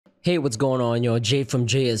Hey, what's going on, yo? Jay from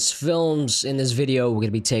JSFILMZ. In this video, we're going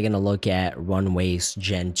to be taking a look at Runway's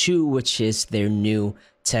Gen 2, which is their new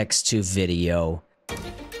text-to-video.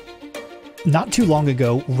 Not too long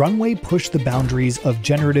ago, Runway pushed the boundaries of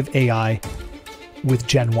generative AI with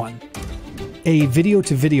Gen 1, a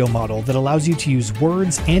video-to-video model that allows you to use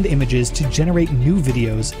words and images to generate new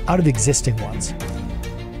videos out of existing ones.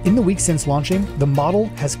 In the weeks since launching, the model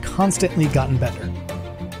has constantly gotten better.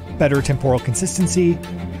 Better temporal consistency,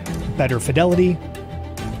 better fidelity,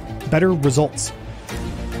 better results.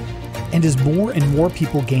 And as more and more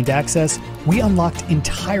people gained access, we unlocked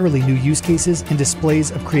entirely new use cases and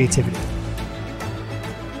displays of creativity.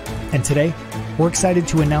 And today, we're excited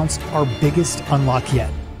to announce our biggest unlock yet: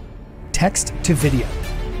 text to video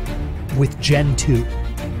with Gen 2.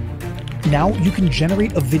 Now you can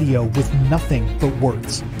generate a video with nothing but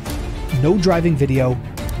words. No driving video,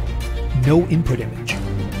 no input image.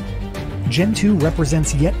 Gen 2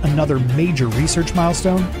 represents yet another major research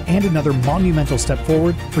milestone and another monumental step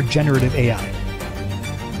forward for generative AI.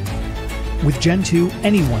 With Gen 2,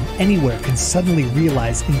 anyone, anywhere can suddenly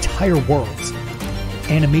realize entire worlds,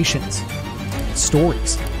 animations,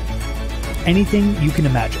 stories, anything you can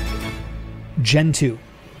imagine. Gen 2,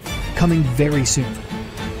 coming very soon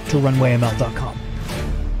to runwayml.com.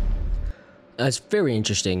 It's very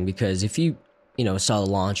interesting because if you saw the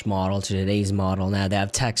launch model to today's model, now they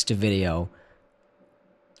have text to video.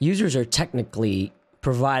 Users are technically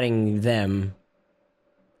providing them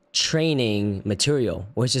training material,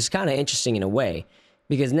 which is kind of interesting in a way,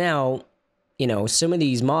 because now, some of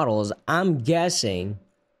these models, I'm guessing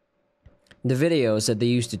the videos that they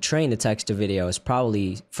use to train the text to video is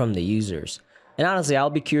probably from the users. And honestly, I'll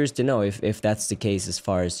be curious to know if that's the case as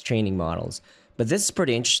far as training models. But this is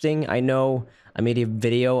pretty interesting. I know I made a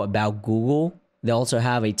video about Google. They also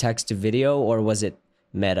have a text-to-video, or was it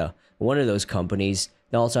Meta? One of those companies,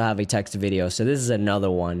 they also have a text-to-video. So this is another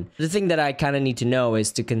one. The thing that I kind of need to know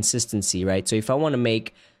is the consistency, right? So if I want to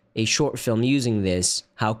make a short film using this,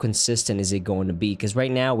 how consistent is it going to be? Because right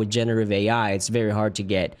now with generative AI, it's very hard to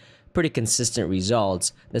get pretty consistent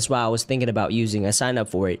results. That's why I was thinking about using, I signed up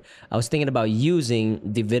for it, I was thinking about using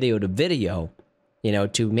the video-to-video,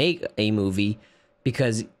 to make a movie,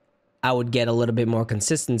 because I would get a little bit more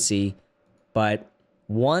consistency. But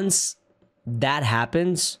once that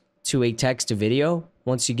happens to a text to video,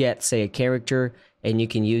 once you get, say, a character and you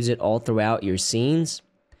can use it all throughout your scenes,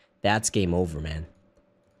 that's game over, man.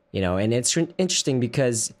 And it's interesting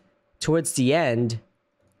because towards the end,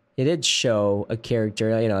 it did show a character,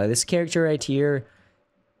 this character right here,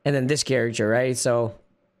 and then this character, right? So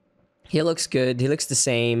he looks good. He looks the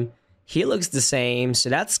same. He looks the same. So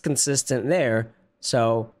that's consistent there.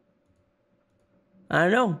 So I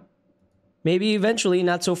don't know. Maybe eventually,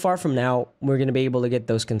 not so far from now, we're going to be able to get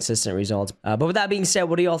those consistent results. But with that being said,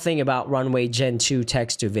 what do y'all think about Runway Gen 2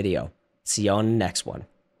 text to video? See you on the next one.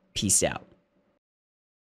 Peace out.